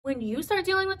when you start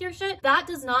dealing with your shit, that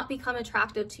does not become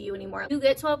attractive to you anymore. You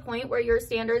get to a point where your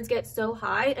standards get so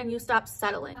high and you stop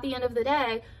settling. At the end of the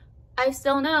day, I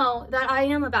still know that I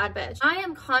am a bad bitch. I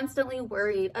am constantly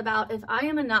worried about if I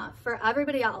am enough for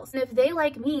everybody else and if they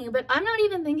like me, but I'm not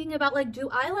even thinking about like, do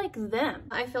I like them?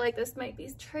 I feel like this might be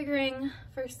triggering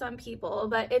for some people,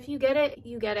 but if you get it,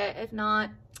 you get it. If not,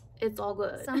 it's all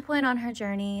good. At some point on her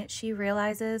journey, she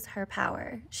realizes her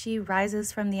power. She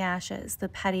rises from the ashes, the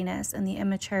pettiness and the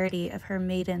immaturity of her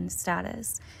maiden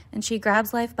status, and she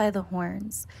grabs life by the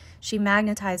horns. She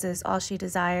magnetizes all she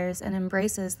desires and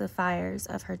embraces the fires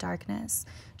of her darkness.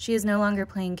 She is no longer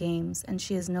playing games, and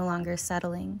she is no longer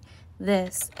settling.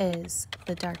 This is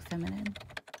the dark feminine.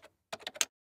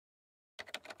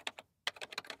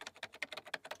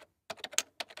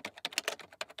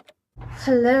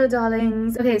 Hello,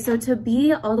 darlings. Okay, so to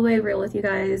be all the way real with you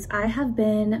guys, I have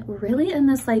been really in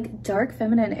this like dark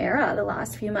feminine era the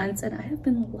last few months, and I have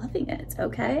been loving it,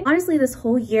 okay? Honestly, this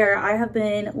whole year, I have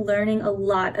been learning a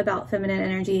lot about feminine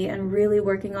energy and really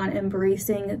working on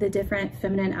embracing the different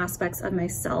feminine aspects of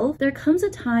myself. There comes a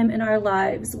time in our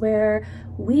lives where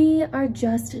we are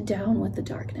just down with the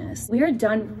darkness. We are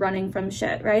done running from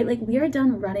shit, right? Like we are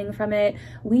done running from it.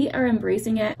 We are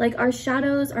embracing it. Like our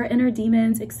shadows, our inner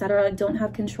demons, etc. don't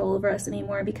have control over us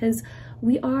anymore because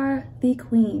we are the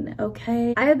queen,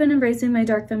 okay? I have been embracing my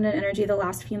dark feminine energy the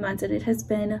last few months and it has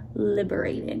been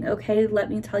liberating, okay? Let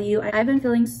me tell you, I've been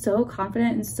feeling so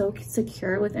confident and so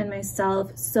secure within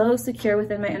myself, so secure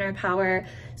within my inner power,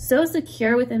 so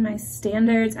secure within my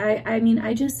standards. I mean,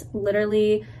 I just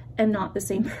literally am not the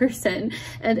same person,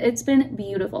 and it's been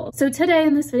beautiful. So today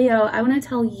in this video, I want to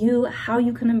tell you how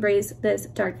you can embrace this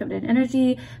dark feminine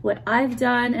energy, what I've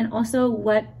done, and also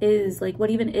what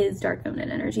even is dark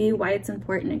feminine energy, why it's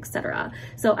important, etc.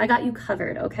 So I got you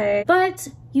covered, okay? But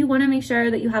you want to make sure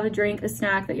that you have a drink, a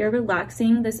snack, that you're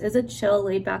relaxing. This is a chill,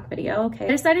 laid back video, okay?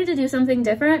 I decided to do something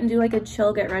different and do like a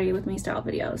chill, get ready with me style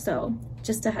video. So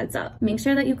just a heads up. Make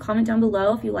sure that you comment down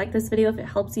below if you like this video, if it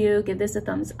helps you, give this a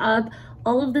thumbs up,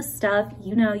 all of this stuff,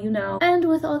 you know. And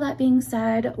with all that being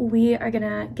said, we are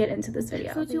gonna get into this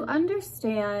video. So to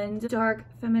understand dark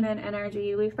feminine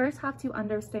energy, we first have to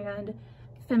understand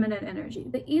feminine energy.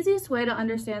 The easiest way to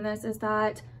understand this is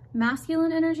that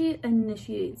masculine energy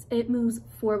initiates, it moves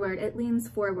forward, it leans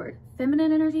forward.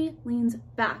 Feminine energy leans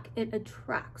back, it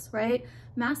attracts, right?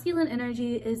 Masculine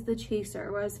energy is the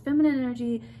chaser, whereas feminine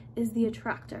energy is the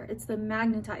attractor, it's the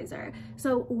magnetizer.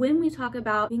 So when we talk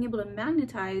about being able to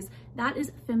magnetize, that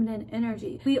is feminine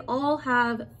energy. We all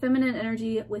have feminine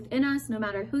energy within us, no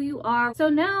matter who you are. So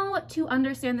now to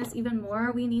understand this even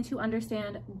more, we need to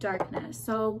understand darkness.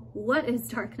 So what is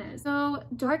darkness? So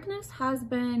darkness has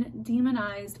been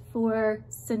demonized for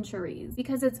centuries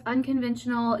because it's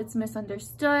unconventional, it's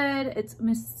misunderstood, it's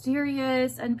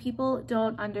mysterious, and people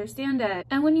don't understand it.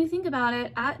 And when you think about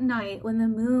it, at night when the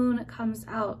moon comes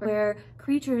out, where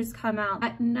creatures come out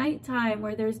at nighttime,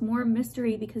 where there's more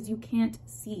mystery because you can't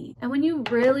see. And when you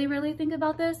really think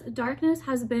about this, darkness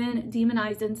has been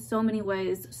demonized in so many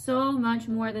ways, so much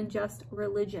more than just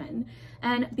religion.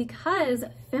 And because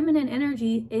feminine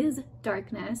energy is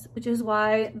darkness, which is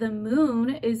why the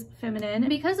moon is feminine,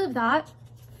 because of that,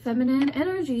 feminine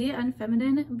energy and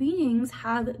feminine beings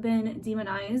have been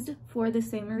demonized for the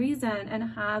same reason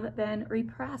and have been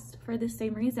repressed for the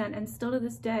same reason, and still to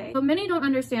this day. But many don't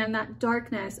understand that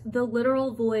darkness, the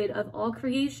literal void of all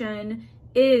creation,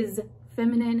 is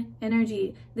feminine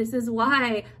energy. This is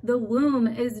why the womb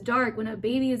is dark. When a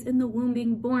baby is in the womb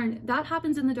being born, that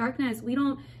happens in the darkness. We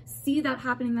don't see that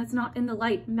happening. That's not in the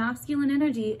light. Masculine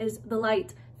energy is the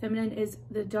light. Feminine is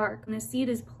the dark. When a seed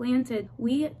is planted,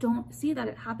 we don't see that.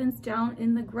 It happens down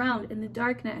in the ground, in the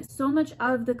darkness. So much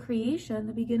of the creation,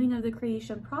 the beginning of the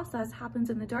creation process, happens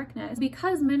in the darkness.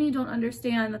 Because many don't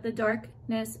understand that the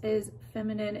darkness is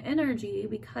feminine energy,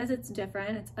 because it's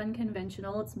different, it's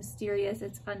unconventional, it's mysterious,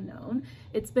 it's unknown.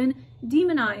 It's been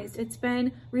demonized, it's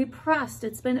been repressed,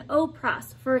 it's been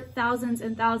oppressed for thousands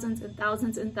and thousands and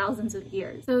thousands and thousands of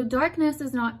years. So darkness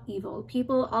is not evil.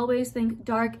 People always think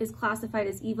dark is classified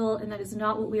as evil, and that is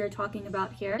not what we are talking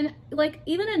about here. And like,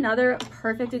 even another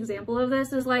perfect example of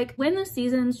this is like when the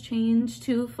seasons change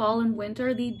to fall and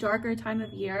winter, the darker time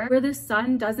of year where the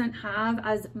sun doesn't have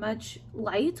as much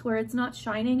light, where it's not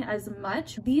shining as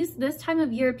much, this time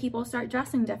of year people start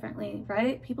dressing differently,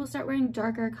 right? People start wearing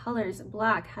darker colors,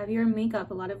 black, heavier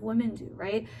makeup, a lot of women do,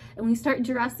 right? And we start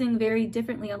dressing very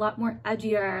differently, a lot more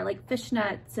edgier, like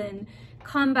fishnets and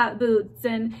combat boots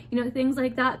and, you know, things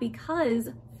like that, because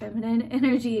feminine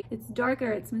energy. It's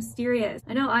darker, it's mysterious.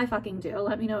 I know I fucking do.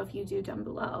 Let me know if you do down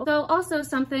below. So also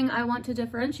something I want to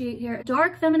differentiate here,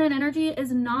 dark feminine energy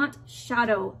is not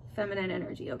shadow feminine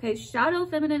energy, okay? Shadow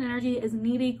feminine energy is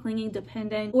needy, clingy,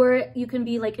 dependent, or you can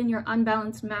be like in your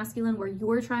unbalanced masculine where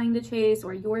you're trying to chase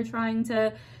or you're trying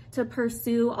to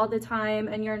pursue all the time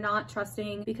and you're not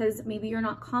trusting because maybe you're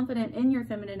not confident in your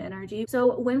feminine energy.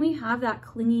 So when we have that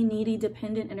clingy, needy,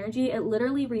 dependent energy, it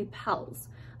literally repels,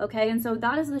 okay? And so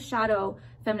that is the shadow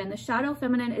feminine. The shadow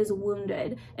feminine is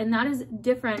wounded, and that is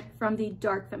different from the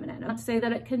dark feminine. Not to say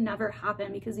that it can never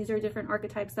happen, because these are different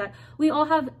archetypes that we all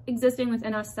have existing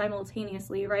within us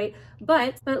simultaneously, right?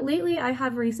 But lately I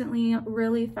have recently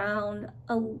really found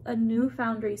a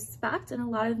newfound respect and a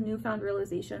lot of newfound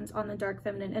realizations on the dark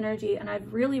feminine energy, and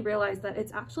I've really realized that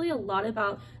it's actually a lot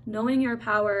about knowing your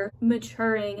power,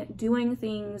 maturing, doing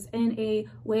things in a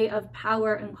way of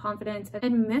power and confidence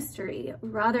and mystery,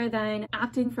 rather than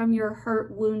acting from your hurt,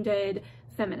 wounded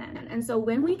feminine. And so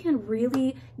when we can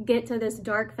really get to this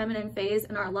dark feminine phase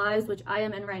in our lives, which I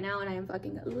am in right now and I am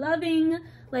fucking loving,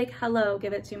 like, hello,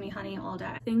 give it to me, honey, all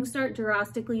day, things start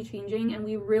drastically changing and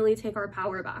we really take our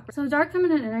power back. So dark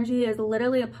feminine energy is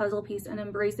literally a puzzle piece in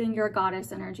embracing your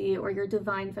goddess energy or your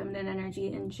divine feminine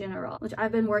energy in general, which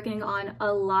I've been working on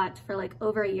a lot for like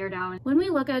over a year now. And when we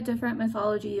look at different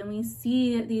mythology and we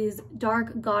see these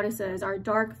dark goddesses, our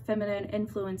dark feminine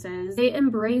influences, they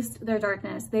embraced their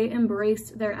darkness, they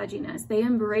embraced their edginess, they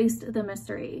embraced the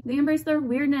mystery, they embraced their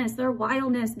weirdness, their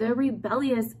wildness, their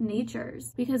rebellious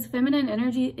natures, because feminine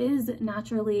energy is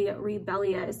naturally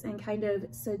rebellious and kind of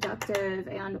seductive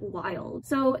and wild.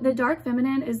 So the dark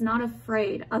feminine is not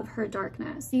afraid of her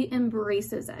darkness. She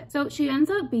embraces it. So she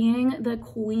ends up being the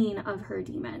queen of her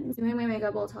demons. Doing my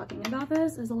makeup while talking about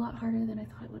this is a lot harder than I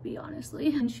thought it would be, honestly.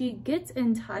 And she gets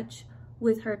in touch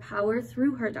with her power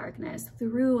through her darkness,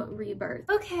 through rebirth.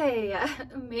 Okay,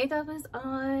 makeup is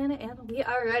on and we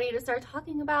are ready to start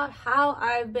talking about how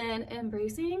I've been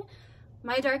embracing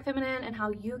my dark feminine and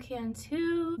how you can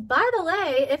too. By the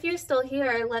way, if you're still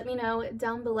here, let me know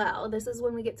down below. This is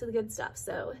when we get to the good stuff,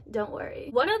 so don't worry.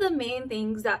 One of the main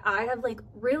things that I have like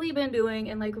really been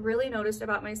doing and like really noticed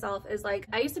about myself is like,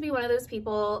 I used to be one of those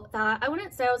people that I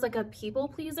wouldn't say I was like a people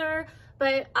pleaser,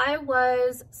 but I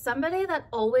was somebody that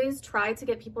always tried to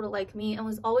get people to like me and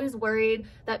was always worried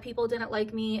that people didn't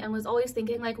like me and was always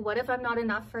thinking like, what if I'm not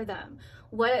enough for them?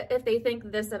 What if they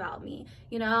think this about me?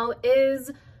 You know,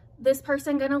 is this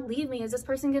person gonna leave me? Is this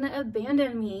person gonna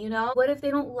abandon me? You know, what if they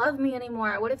don't love me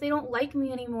anymore? What if they don't like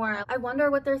me anymore? I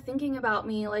wonder what they're thinking about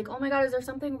me. Like, oh my God, is there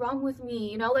something wrong with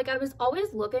me? You know, like I was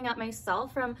always looking at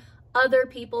myself from other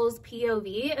people's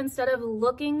POV instead of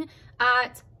looking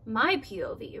at my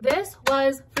POV. This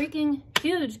was freaking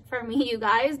huge for me, you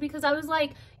guys, because I was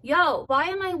like, yo, why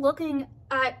am I looking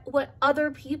at what other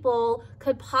people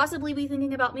could possibly be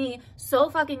thinking about me so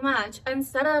fucking much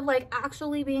instead of like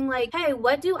actually being like, hey,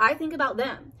 what do I think about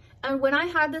them? And when I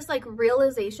had this like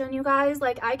realization, you guys,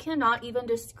 like I cannot even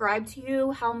describe to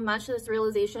you how much this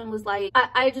realization was like,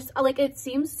 I just like, it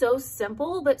seems so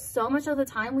simple, but so much of the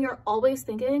time we are always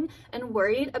thinking and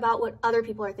worried about what other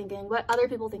people are thinking, what other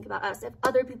people think about us, if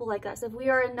other people like us, if we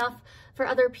are enough for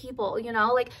other people, you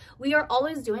know, like we are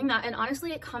always doing that. And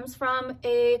honestly, it comes from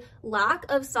a lack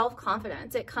of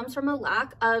self-confidence. It comes from a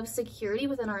lack of security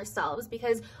within ourselves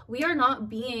because we are not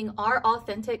being our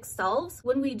authentic selves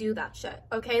when we do that shit,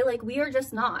 okay? Like we are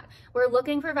just not. We're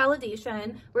looking for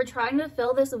validation. We're trying to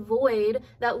fill this void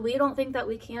that we don't think that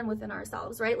we can within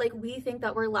ourselves, right? Like we think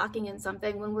that we're lacking in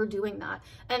something when we're doing that.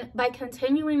 And by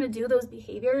continuing to do those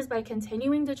behaviors, by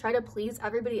continuing to try to please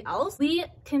everybody else, we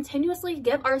continuously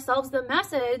give ourselves the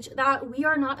message that we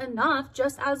are not enough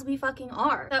just as we fucking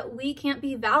are, that we can't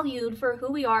be valued for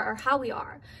who we are or how we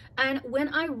are. And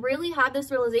when I really had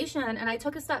this realization and I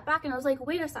took a step back and I was like,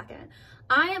 wait a second,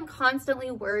 I am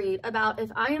constantly worried about if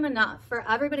I am enough for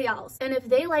everybody else and if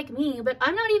they like me, but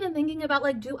I'm not even thinking about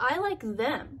like, do I like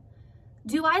them?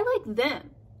 Do I like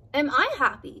them? Am I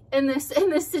happy in this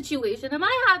situation? Am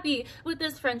I happy with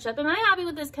this friendship? Am I happy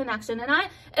with this connection?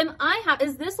 And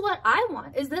is this what I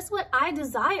want? Is this what I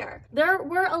desire? There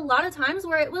were a lot of times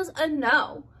where it was a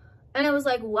no. And it was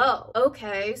like, whoa,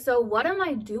 okay, so what am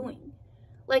I doing?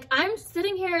 Like I'm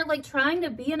sitting here like trying to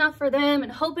be enough for them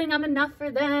and hoping I'm enough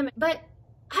for them, but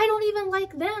I don't even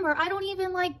like them or I don't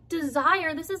even like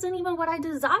desire. This isn't even what I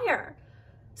desire.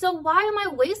 So why am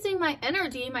I wasting my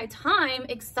energy, my time,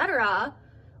 etc.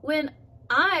 when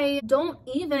I don't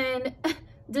even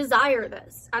desire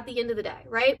this at the end of the day,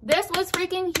 right? This was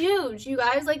freaking huge, you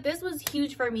guys. Like this was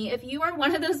huge for me. If you are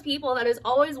one of those people that is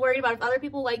always worried about if other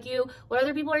people like you, what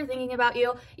other people are thinking about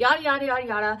you, yada, yada, yada,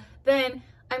 yada, then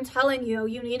I'm telling you,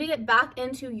 you need to get back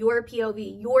into your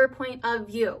POV, your point of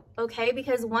view, okay?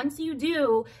 Because once you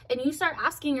do, and you start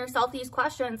asking yourself these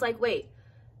questions like, wait,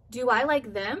 do I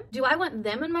like them? Do I want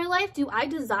them in my life? Do I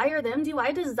desire them? Do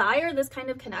I desire this kind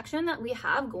of connection that we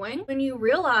have going? When you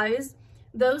realize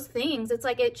those things, it's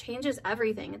like it changes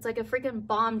everything. It's like a freaking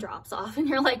bomb drops off and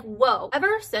you're like, whoa.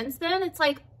 Ever since then, it's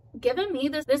like given me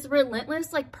this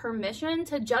relentless like permission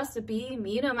to just be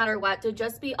me no matter what, to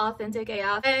just be authentic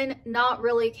AF and not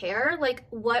really care like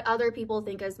what other people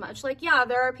think as much. Like, yeah,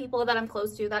 there are people that I'm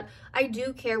close to that I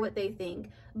do care what they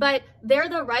think, but they're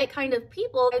the right kind of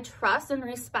people. I trust and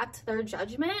respect their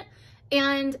judgment,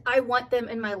 and I want them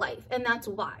in my life, and that's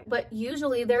why. But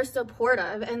usually they're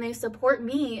supportive and they support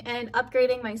me and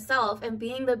upgrading myself and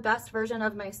being the best version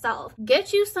of myself.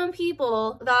 Get you some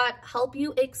people that help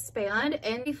you expand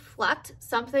and reflect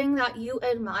something that you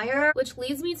admire, which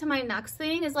leads me to my next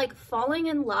thing is like falling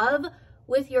in love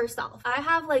with yourself. I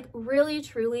have like really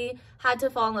truly had to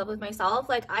fall in love with myself.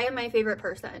 Like, I am my favorite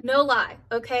person. No lie,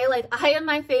 okay? Like, I am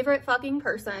my favorite fucking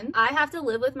person. I have to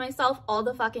live with myself all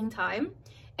the fucking time.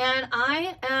 And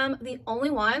I am the only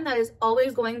one that is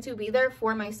always going to be there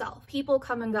for myself. People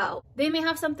come and go. They may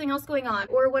have something else going on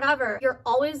or whatever. You're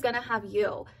always gonna have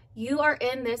you. You are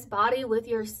in this body with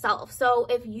yourself. So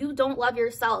if you don't love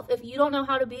yourself, if you don't know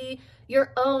how to be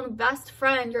your own best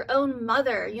friend, your own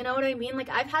mother, you know what I mean? Like,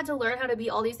 I've had to learn how to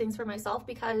be all these things for myself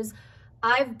because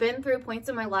I've been through points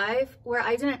in my life where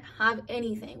I didn't have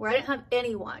anything, where I didn't have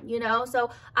anyone, you know?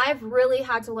 So I've really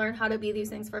had to learn how to be these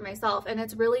things for myself. And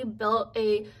it's really built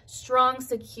a strong,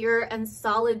 secure, and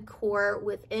solid core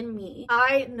within me.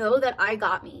 I know that I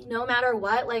got me. No matter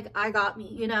what, like, I got me,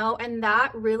 you know? And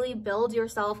that really builds your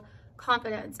self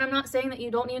confidence. I'm not saying that you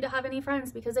don't need to have any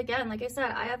friends, because again, like I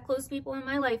said, I have close people in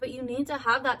my life, but you need to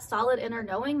have that solid inner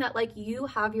knowing that like you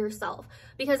have yourself,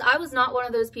 because I was not one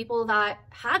of those people that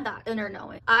had that inner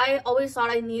knowing. I always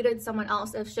thought I needed someone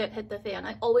else if shit hit the fan.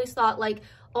 I always thought like,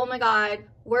 oh my God,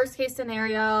 worst case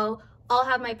scenario, I'll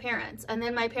have my parents, and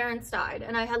then my parents died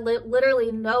and I had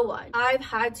literally no one. I've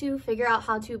had to figure out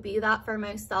how to be that for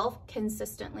myself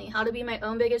consistently, how to be my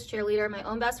own biggest cheerleader, my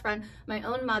own best friend, my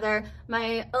own mother,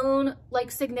 my own like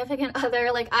significant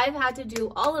other. Like, I've had to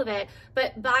do all of it,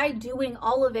 but by doing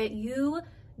all of it, you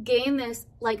gain this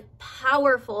like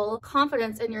powerful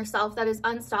confidence in yourself that is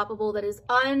unstoppable, that is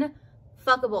unfuckable.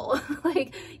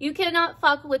 Like, you cannot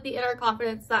fuck with the inner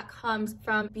confidence that comes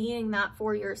from being that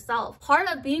for yourself. Part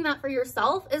of being that for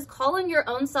yourself is calling your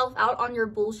own self out on your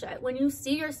bullshit. When you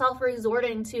see yourself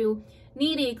resorting to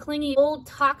needy, clingy, old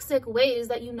toxic ways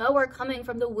that you know are coming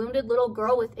from the wounded little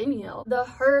girl within you, the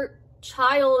hurt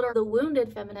child or the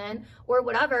wounded feminine or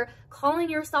whatever,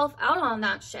 calling yourself out on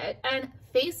that shit and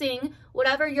facing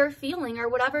whatever you're feeling or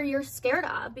whatever you're scared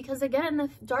of. Because again, the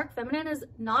dark feminine is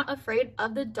not afraid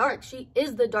of the dark. She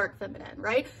is the dark feminine,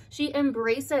 right? She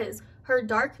embraces her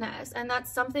darkness. And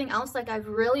that's something else like I've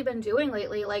really been doing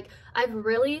lately. Like, I've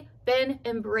really been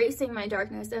embracing my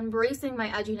darkness, embracing my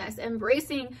edginess,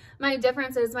 embracing my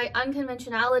differences, my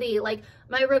unconventionality, like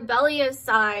my rebellious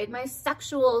side, my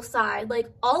sexual side,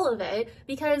 like all of it,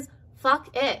 because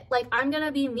fuck it. Like, I'm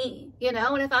gonna be me, you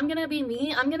know? And if I'm gonna be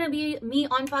me, I'm gonna be me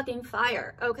on fucking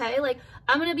fire, okay? Like,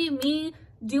 I'm gonna be me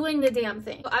doing the damn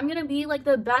thing. I'm gonna be like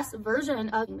the best version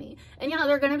of me. And yeah,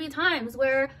 there are gonna be times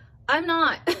where I'm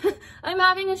not, I'm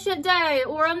having a shit day,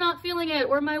 or I'm not feeling it,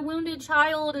 or my wounded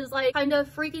child is like kind of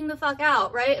freaking the fuck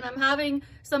out, right? And I'm having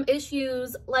some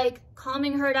issues like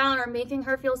calming her down or making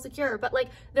her feel secure. But like,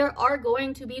 there are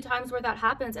going to be times where that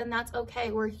happens, and that's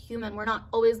okay. We're human. We're not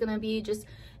always gonna be just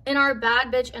in our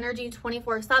bad bitch energy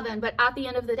 24/7. But at the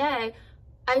end of the day,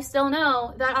 I still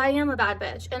know that I am a bad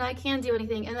bitch and I can do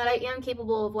anything, and that I am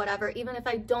capable of whatever, even if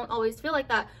I don't always feel like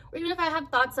that, or even if I have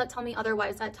thoughts that tell me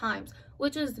otherwise at times,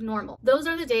 which is normal. Those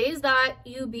are the days that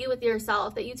you be with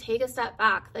yourself, that you take a step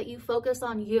back, that you focus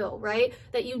on you, right?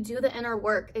 That you do the inner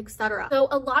work, etc. So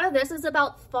a lot of this is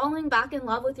about falling back in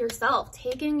love with yourself,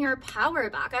 taking your power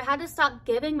back. I had to stop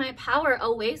giving my power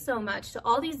away so much to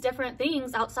all these different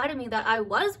things outside of me that I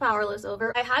was powerless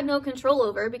over. I had no control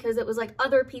over, because it was like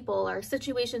other people or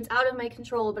situations out of my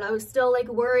control, but I was still like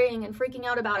worrying and freaking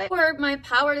out about it. Or my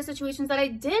power to situations that I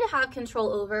did have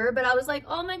control over, but I was like,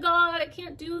 oh my God, I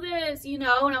can't do this, you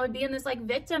know? And I would be in this like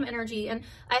victim energy, and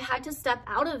I had to step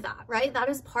out of that, right? That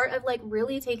is part of like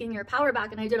really taking your power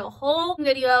back. And I did a whole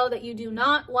video that you do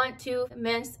not want to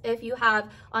miss if you have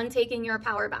on taking your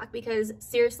power back, because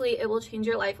seriously, it will change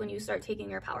your life when you start taking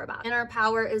your power back. And our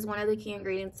power is one of the key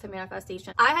ingredients to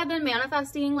manifestation. I have been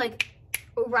manifesting like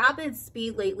rapid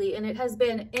speed lately, and it has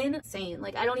been insane.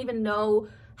 Like, I don't even know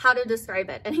how to describe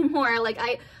it anymore. Like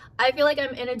I feel like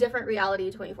I'm in a different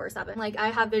reality 24/7. Like I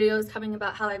have videos coming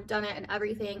about how I've done it and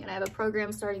everything, and I have a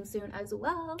program starting soon as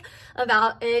well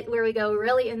about it where we go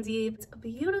really in deep. It's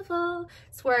beautiful.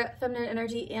 It's for feminine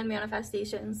energy and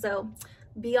manifestation. So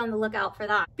be on the lookout for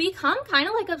that. Become kind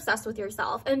of like obsessed with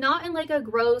yourself, and not in like a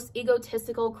gross,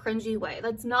 egotistical, cringy way.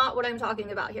 That's not what I'm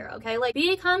talking about here, okay? Like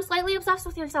become slightly obsessed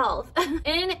with yourself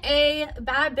in a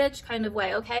bad bitch kind of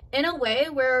way, okay? In a way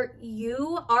where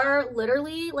you are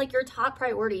literally like your top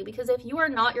priority, because if you are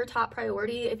not your top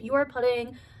priority, if you are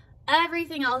putting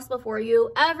everything else before you,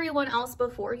 everyone else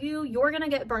before you, you're gonna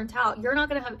get burnt out. You're not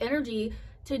gonna have energy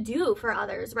to do for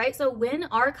others, right? So when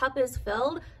our cup is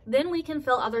filled, then we can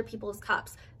fill other people's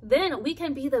cups. Then we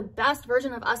can be the best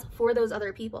version of us for those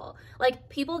other people. Like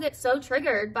people get so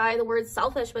triggered by the word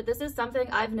selfish, but this is something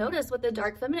I've noticed with the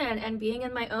dark feminine and being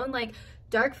in my own like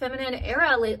dark feminine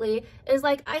era lately, is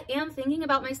like I am thinking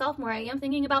about myself more. I am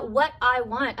thinking about what I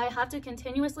want. I have to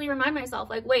continuously remind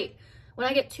myself like, wait, when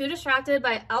I get too distracted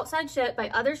by outside shit, by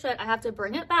other shit, I have to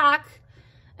bring it back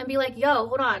and be like, yo,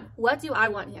 hold on, what do I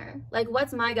want here? Like,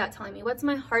 what's my gut telling me? What's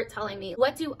my heart telling me?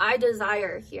 What do I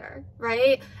desire here,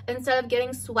 right? Instead of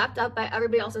getting swept up by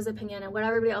everybody else's opinion and what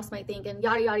everybody else might think and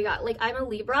yada, yada, yada. Like, I'm a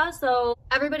Libra, so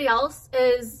everybody else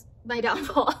is my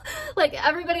downfall. Like,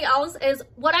 everybody else is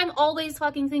what I'm always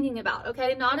fucking thinking about,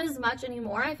 okay? Not as much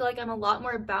anymore. I feel like I'm a lot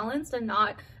more balanced and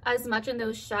not as much in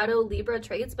those shadow Libra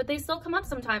traits, but they still come up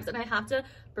sometimes, and I have to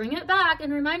bring it back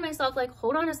and remind myself, like,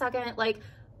 hold on a second, like,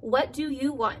 what do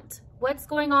you want? What's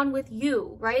going on with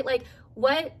you, right? Like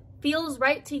what feels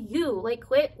right to you? Like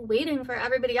quit waiting for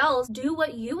everybody else. Do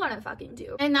what you want to fucking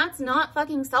do. And that's not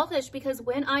fucking selfish, because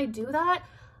when I do that,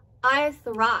 I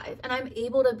thrive and I'm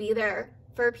able to be there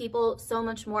for people so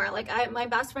much more. Like my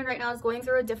best friend right now is going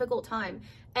through a difficult time,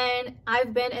 and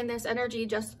I've been in this energy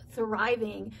just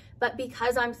thriving. But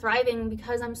because I'm thriving,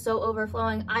 because I'm so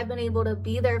overflowing, I've been able to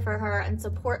be there for her and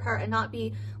support her and not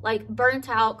be like burnt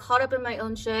out, caught up in my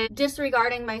own shit,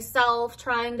 disregarding myself,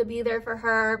 trying to be there for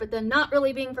her, but then not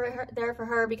really being there for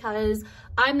her because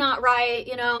I'm not right,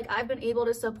 you know? Like, I've been able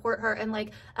to support her in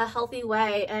like a healthy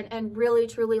way and really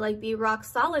truly like be rock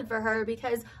solid for her,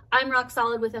 because I'm rock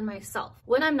solid within myself.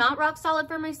 When I'm not rock solid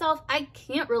for myself, I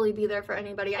can't really be there for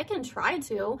anybody. I can try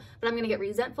to, but I'm gonna get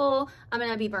resentful, I'm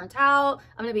gonna be burnt out,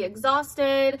 I'm gonna be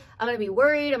exhausted, I'm gonna be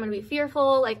worried, I'm gonna be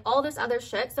fearful, like all this other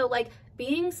shit. So like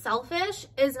being selfish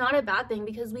is not a bad thing,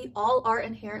 because we all are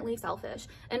inherently selfish.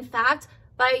 In fact,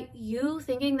 by you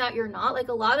thinking that you're not, like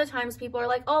a lot of times people are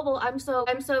like, oh, well, I'm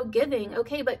so giving.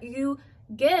 Okay, but you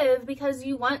give because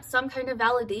you want some kind of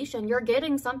validation. You're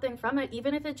getting something from it,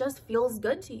 even if it just feels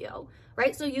good to you,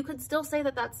 right? So you could still say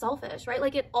that that's selfish, right?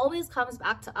 Like it always comes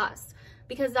back to us,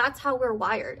 because that's how we're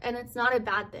wired, and it's not a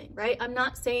bad thing, right? I'm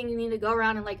not saying you need to go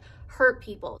around and like hurt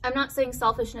people. I'm not saying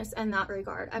selfishness in that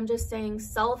regard. I'm just saying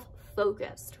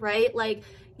self-focused, right? Like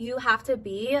you have to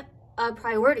be a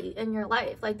priority in your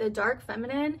life. Like the dark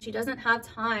feminine, she doesn't have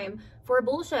time for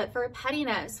bullshit, for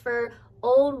pettiness, for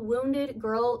old wounded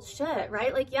girl shit,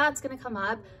 right? Like, yeah, it's gonna come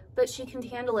up, but she can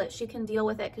handle it. She can deal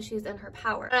with it because she's in her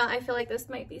power. I feel like this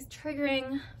might be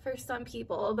triggering for some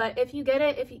people, but if you get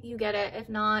it, if you get it, if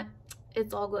not,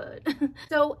 it's all good.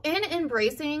 So in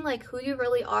embracing like who you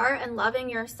really are and loving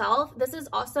yourself, this is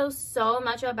also so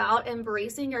much about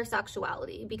embracing your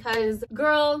sexuality, because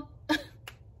girl,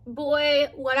 boy,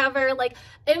 whatever, like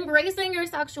embracing your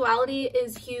sexuality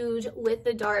is huge with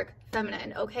the dark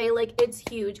feminine, okay? Like it's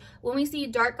huge. When we see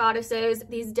dark goddesses,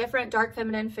 these different dark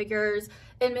feminine figures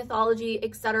in mythology,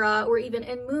 etc., or even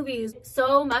in movies,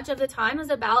 so much of the time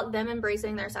is about them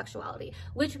embracing their sexuality,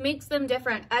 which makes them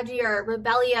different, edgier,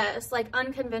 rebellious, like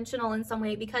unconventional in some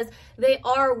way, because they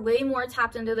are way more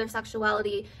tapped into their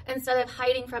sexuality. Instead of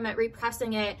hiding from it,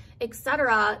 repressing it,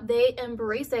 etc., they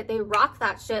embrace it. They rock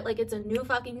that shit like it's a new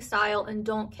fucking style and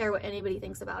don't care what anybody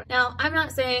thinks about it. Now, I'm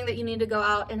not saying that you need to go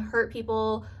out and hurt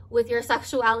people with your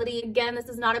sexuality. Again, this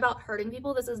is not about hurting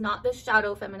people. This is not the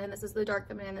shadow feminine. This is the dark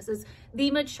feminine. This is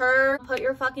the mature, put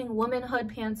your fucking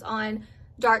womanhood pants on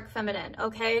dark feminine,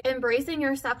 okay? Embracing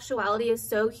your sexuality is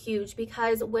so huge,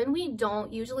 because when we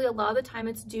don't, usually a lot of the time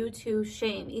it's due to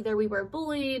shame. Either we were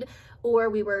bullied, or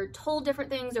we were told different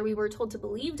things, or we were told to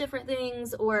believe different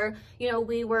things, or, you know,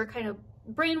 we were kind of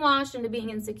brainwashed into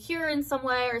being insecure in some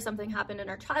way, or something happened in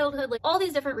our childhood, like all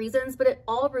these different reasons, but it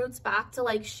all roots back to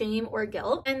like shame or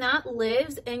guilt, and that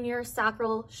lives in your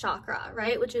sacral chakra,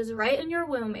 right? Which is right in your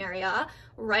womb area,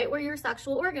 right where your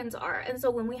sexual organs are. And so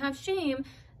when we have shame,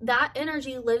 that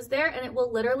energy lives there, and it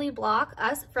will literally block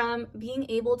us from being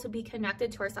able to be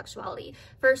connected to our sexuality.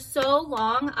 For so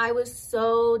long, I was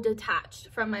so detached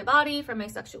from my body, from my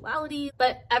sexuality.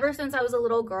 But ever since I was a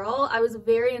little girl, I was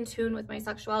very in tune with my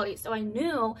sexuality. So I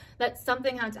knew that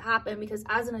something had to happen, because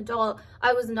as an adult,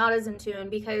 I was not as in tune,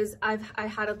 because I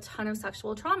had a ton of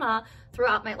sexual trauma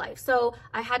throughout my life. So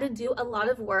I had to do a lot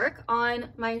of work on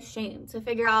my shame to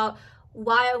figure out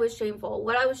why I was shameful,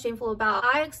 what I was shameful about.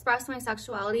 I express my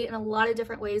sexuality in a lot of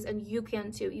different ways, and you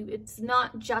can too. It's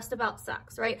not just about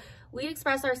sex, right? We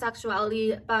express our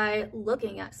sexuality by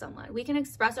looking at someone. We can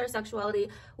express our sexuality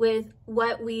with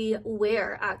what we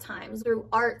wear at times, through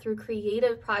art, through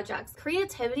creative projects.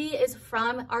 Creativity is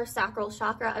from our sacral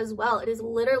chakra as well. It is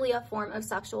literally a form of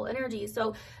sexual energy.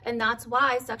 So, and that's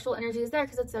why sexual energy is there,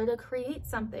 because it's there to create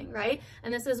something, right?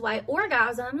 And this is why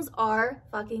orgasms are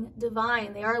fucking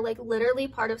divine. They are like literally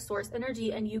part of source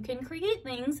energy, and you can create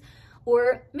things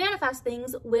or manifest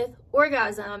things with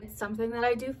orgasm. It's something that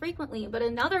I do frequently. But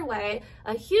another way,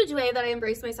 a huge way that I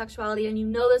embrace my sexuality, and you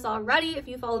know this already if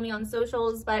you follow me on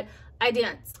socials, but I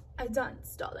dance,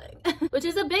 darling. Which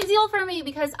is a big deal for me,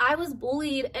 because I was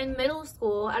bullied in middle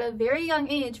school at a very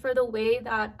young age for the way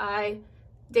that I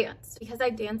danced, because I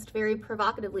danced very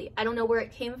provocatively. I don't know where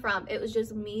it came from. It was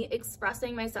just me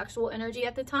expressing my sexual energy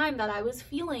at the time that I was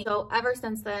feeling. So ever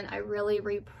since then, I really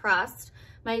repressed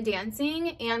my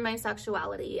dancing and my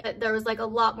sexuality. There was like a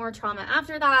lot more trauma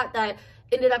after that that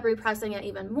ended up repressing it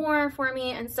even more for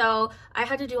me. And so I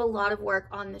had to do a lot of work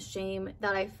on the shame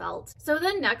that I felt. So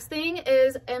the next thing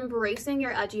is embracing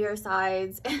your edgier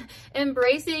sides,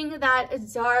 embracing that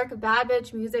dark bad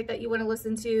bitch music that you want to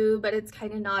listen to, but it's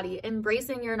kind of naughty,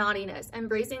 embracing your naughtiness,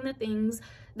 embracing the things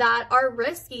that are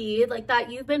risky, like that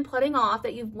you've been putting off,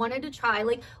 that you've wanted to try.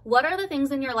 Like, what are the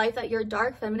things in your life that your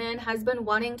dark feminine has been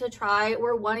wanting to try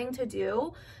or wanting to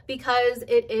do, because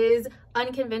it is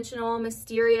unconventional,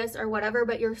 mysterious, or whatever,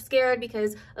 but you're scared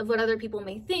because of what other people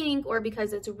may think, or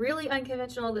because it's really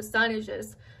unconventional, the sun is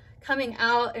just coming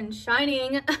out and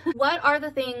shining. What are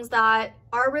the things that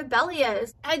are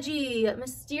rebellious, edgy,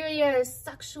 mysterious,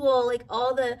 sexual, like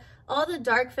all the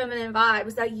dark feminine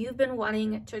vibes that you've been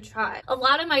wanting to try? A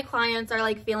lot of my clients are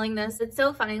like feeling this. It's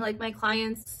so funny. Like, my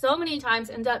clients so many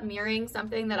times end up mirroring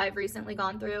something that I've recently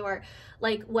gone through, or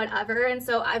like whatever. And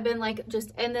so I've been like just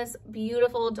in this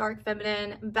beautiful dark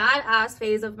feminine badass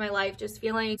phase of my life, just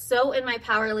feeling so in my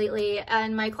power lately,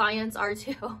 and my clients are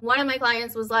too. One of my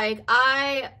clients was like,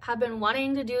 I have been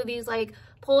wanting to do these like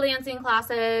pole dancing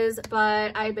classes,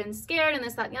 but I've been scared and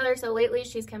this, that, and the other. So lately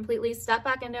she's completely stepped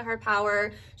back into her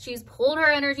power. She's pulled her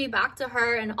energy back to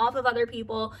her and off of other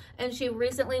people. And she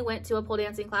recently went to a pole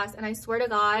dancing class, and I swear to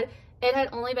God, it had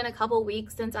only been a couple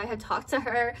weeks since I had talked to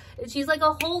her. She's like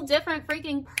a whole different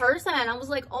freaking person. I was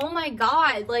like, oh my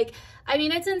God. Like, I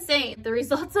mean, it's insane, the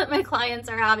results that my clients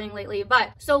are having lately.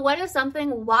 But so what is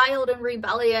something wild and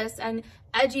rebellious and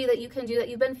edgy that you can do that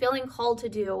you've been feeling called to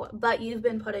do, but you've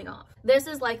been putting off? This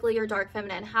is likely your dark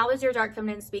feminine. How is your dark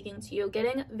feminine speaking to you?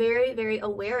 Getting very, very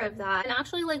aware of that, and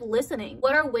actually like listening.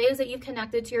 What are ways that you've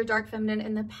connected to your dark feminine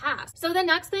in the past? So the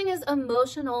next thing is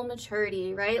emotional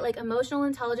maturity, right? Like emotional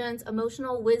intelligence,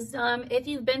 emotional wisdom. If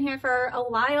you've been here for a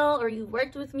while or you've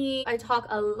worked with me, I talk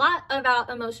a lot about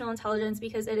emotional intelligence,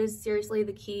 because it is seriously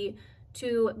the key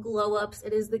to glow ups.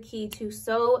 It is the key to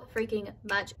so freaking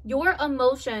much. Your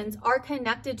emotions are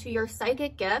connected to your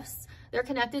psychic gifts. They're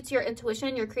connected to your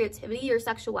intuition, your creativity, your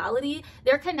sexuality.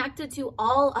 They're connected to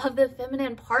all of the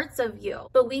feminine parts of you.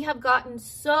 But we have gotten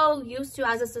so used to,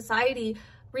 as a society,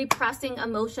 repressing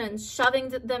emotions, shoving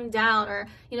them down, or,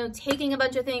 you know, taking a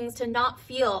bunch of things to not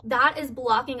feel. That is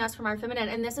blocking us from our feminine.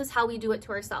 And this is how we do it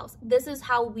to ourselves. This is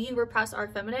how we repress our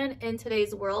feminine in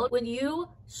today's world. When you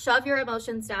shove your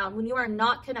emotions down, when you are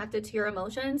not connected to your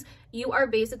emotions, you are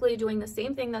basically doing the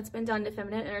same thing that's been done to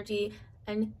feminine energy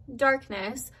and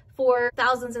darkness for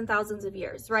thousands and thousands of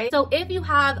years, right? So if you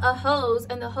have a hose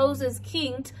and the hose is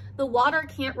kinked, the water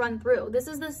can't run through. This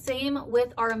is the same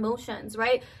with our emotions,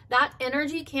 right? That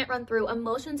energy can't run through.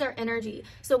 Emotions are energy.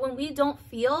 So when we don't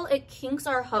feel, it kinks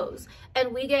our hose,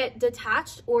 and we get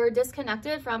detached or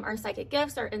disconnected from our psychic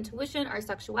gifts, our intuition, our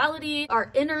sexuality,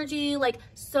 our energy, like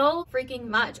so freaking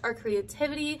much, our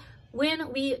creativity.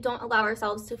 When we don't allow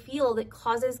ourselves to feel, that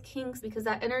causes kinks, because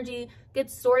that energy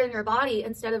gets stored in your body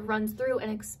instead of runs through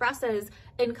and expresses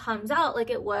and comes out like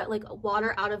it would, like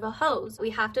water out of a hose. We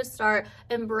have to start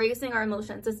embracing our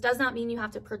emotions. This does not mean you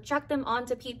have to project them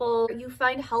onto people. You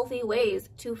find healthy ways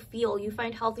to feel. You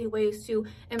find healthy ways to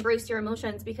embrace your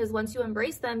emotions, because once you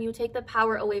embrace them, you take the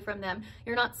power away from them.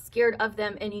 You're not scared of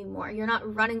them anymore. You're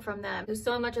not running from them. There's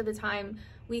so much of the time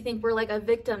we think we're like a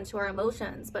victim to our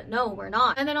emotions, but no, we're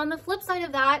not. And then on the flip side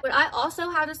of that, what I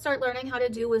also had to start learning how to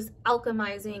do was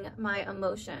alchemizing my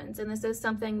emotions. And this is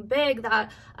something big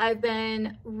that I've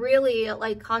been really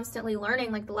like constantly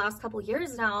learning like the last couple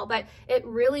years now, but it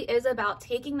really is about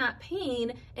taking that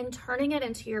pain and turning it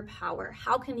into your power.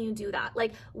 How can you do that?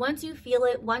 Like once you feel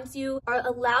it, once you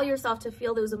allow yourself to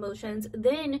feel those emotions,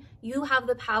 then you have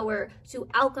the power to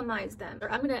alchemize them.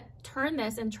 Or I'm gonna turn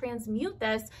this and transmute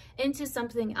this into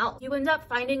something else. You end up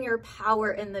finding your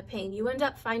power in the pain. You end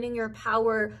up finding your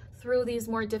power through these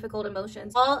more difficult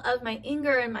emotions. All of my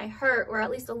anger and my hurt, or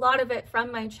at least a lot of it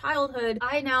from my childhood,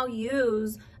 I now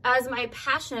use as my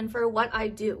passion for what I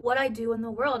do in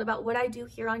the world, about what I do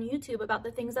here on YouTube, about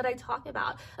the things that I talk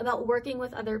about working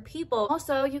with other people.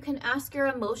 Also, you can ask your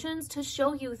emotions to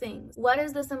show you things. What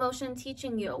is this emotion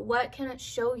teaching you? What can it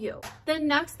show you? The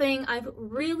next thing I've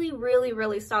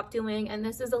really stopped doing, and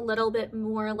this is a little bit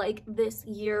more like this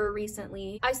year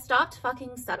recently, I stopped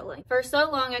fucking settling. For so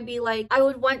long, I'd be like, I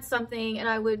would want something and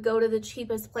I would go to the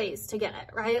cheapest place to get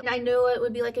it, right? And I knew it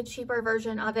would be like a cheaper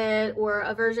version of it, or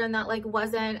a version that like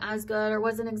wasn't as good or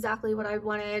wasn't exactly what I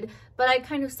wanted, but I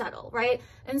kind of settle, right?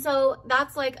 And so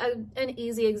that's like an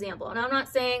easy example. And I'm not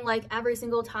saying like every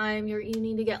single time you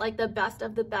need to get like the best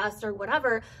of the best or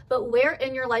whatever, but where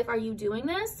in your life are you doing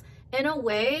this in a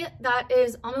way that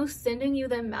is almost sending you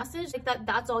the message like that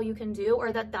that's all you can do,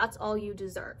 or that that's all you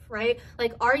deserve, right?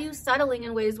 Like, are you settling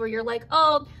in ways where you're like,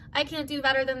 oh, I can't do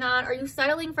better than that? Are you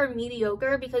settling for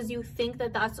mediocre because you think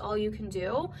that that's all you can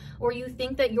do, or you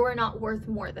think that you're not worth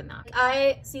more than that?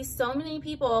 I see so many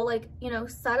people like, you know,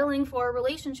 settling for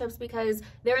relationships because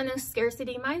they're in this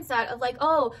scarcity mindset of like,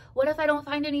 oh, what if I don't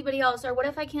find anybody else? Or what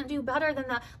if I can't do better than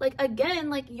that? Like, again,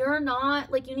 like you're not,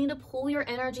 like you need to pull your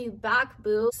energy back,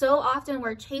 boo. So often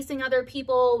we're chasing other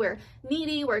people, we're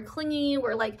needy, we're clingy,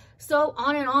 we're like so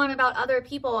on and on about other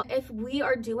people. If we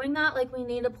are doing that, like we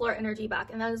need to pull our energy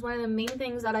back. And that is one of the main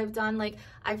things that I've done. Like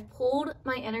I've pulled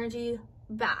my energy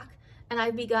back and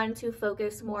I've begun to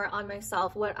focus more on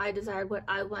myself, what I desired, what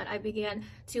I want. I began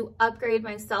to upgrade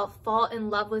myself, fall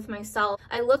in love with myself.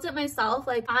 I looked at myself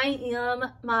like I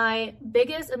am my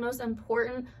biggest and most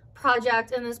important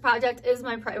project, and this project is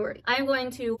my priority. I'm going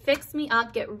to fix me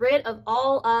up, get rid of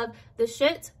all of the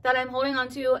shit that I'm holding on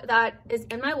to that is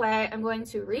in my way. I'm going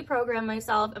to reprogram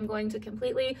myself. I'm going to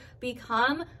completely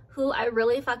become who I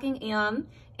really fucking am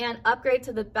and upgrade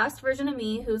to the best version of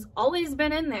me who's always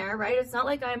been in there, right? It's not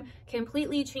like I'm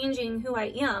completely changing who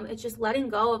I am. It's just letting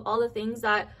go of all the things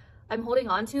that I'm holding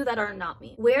on to that are not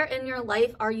me. Where in your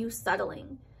life are you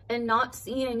settling and not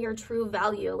seeing your true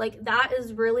value? Like that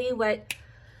is really what...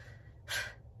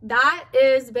 That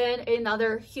has been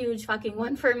another huge fucking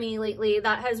one for me lately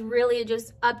that has really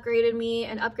just upgraded me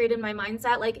and upgraded my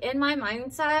mindset. Like in my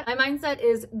mindset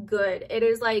is good. It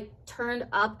is like turned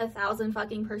up 1,000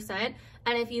 fucking %.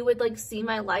 And if you would like see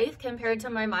my life compared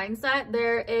to my mindset,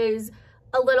 there is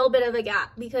a little bit of a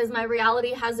gap because my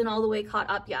reality hasn't all the way caught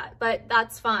up yet, but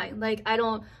that's fine. Like I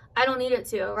don't need it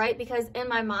to, right? Because in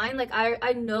my mind, like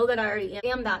I know that I already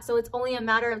am that. So it's only a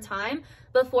matter of time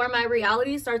before my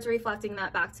reality starts reflecting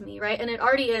that back to me, right? And it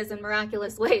already is in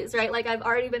miraculous ways, right? Like I've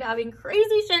already been having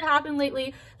crazy shit happen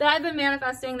lately that I've been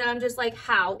manifesting that I'm just like,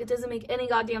 how? It doesn't make any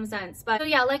goddamn sense. But so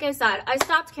yeah, like I said, I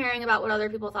stopped caring about what other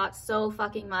people thought so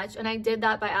fucking much. And I did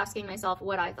that by asking myself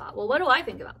what I thought. Well, what do I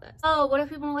think about this? Oh, what if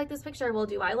people don't like this picture? Well,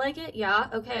 do I like it? Yeah.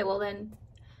 Okay, well then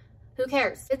who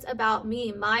cares? It's about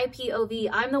me, my POV.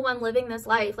 I'm the one living this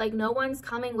life. Like no one's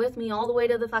coming with me all the way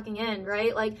to the fucking end,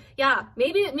 right? Like, yeah,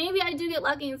 maybe I do get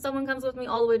lucky and someone comes with me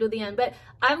all the way to the end, but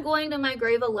I'm going to my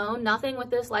grave alone. Nothing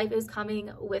with this life is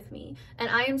coming with me. And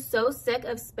I am so sick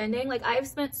of spending, like I've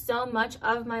spent so much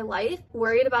of my life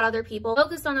worried about other people,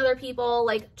 focused on other people,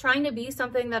 like trying to be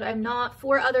something that I'm not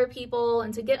for other people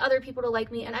and to get other people to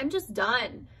like me. And I'm just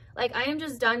done. Like, I am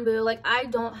just done, boo. Like, I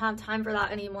don't have time for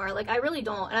that anymore. Like, I really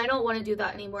don't. And I don't want to do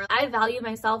that anymore. I value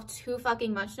myself too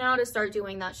fucking much now to start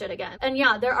doing that shit again. And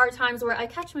yeah, there are times where I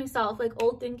catch myself, like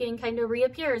old thinking kind of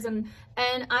reappears and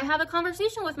I have a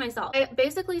conversation with myself. I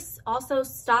basically also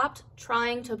stopped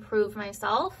trying to prove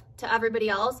myself to everybody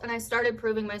else and I started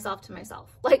proving myself to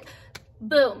myself. Like,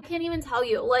 boom. I can't even tell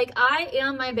you. Like, I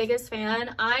am my biggest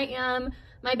fan. I am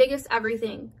my biggest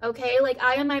everything, okay? Like,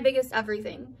 I am my biggest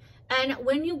everything. And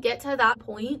when you get to that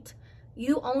point,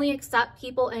 you only accept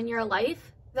people in your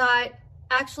life that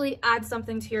actually add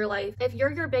something to your life. If you're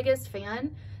your biggest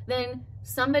fan, then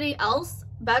somebody else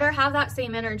better have that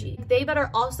same energy. They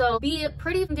better also be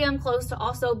pretty damn close to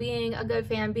also being a good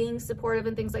fan, being supportive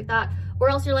and things like that. Or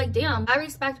else you're like, damn, I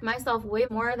respect myself way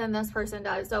more than this person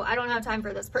does, so I don't have time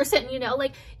for this person, you know?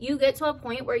 Like, you get to a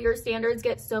point where your standards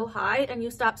get so high and you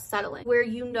stop settling, where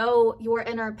you know your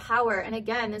inner power. And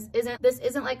again, this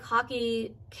isn't like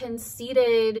cocky,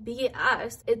 conceited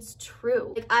BS. It's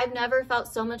true. Like, I've never felt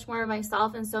so much more of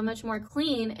myself and so much more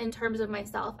clean in terms of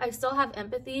myself. I still have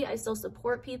empathy. I still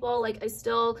support people. Like, I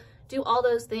still do all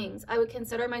those things. I would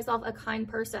consider myself a kind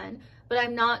person, but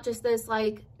I'm not just this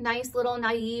like nice little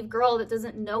naive girl that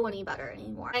doesn't know any better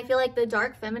anymore. I feel like the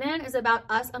dark feminine is about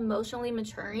us emotionally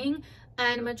maturing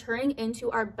and maturing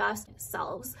into our best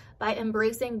selves by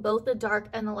embracing both the dark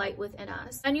and the light within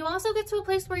us. And you also get to a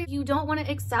place where you don't want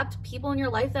to accept people in your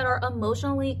life that are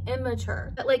emotionally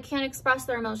immature, that like can't express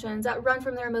their emotions, that run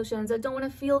from their emotions, that don't want to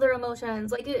feel their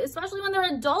emotions, like especially when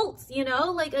they're adults, you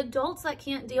know, like adults that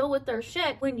can't deal with their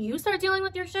shit. When you start dealing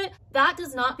with your shit, that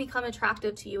does not become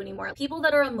attractive to you anymore. People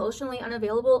that are emotionally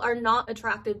unavailable are not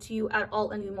attractive to you at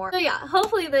all anymore. So yeah,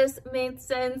 hopefully this made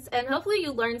sense and hopefully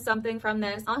you learned something from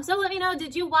this. Also, let me know,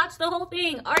 did you watch the whole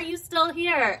thing? Are you still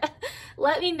here?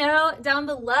 Let me know down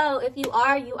below. If you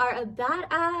are a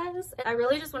badass. I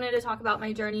really just wanted to talk about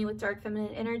my journey with dark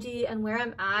feminine energy and where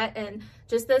I'm at and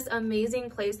just this amazing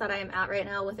place that I am at right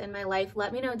now within my life.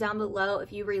 Let me know down below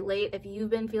if you relate, if you've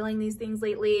been feeling these things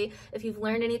lately, if you've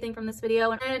learned anything from this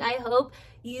video, and I hope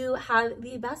you have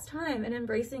the best time in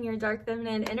embracing your dark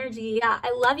feminine energy. Yeah,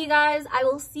 I love you guys. I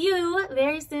will see you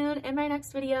very soon in my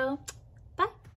next video.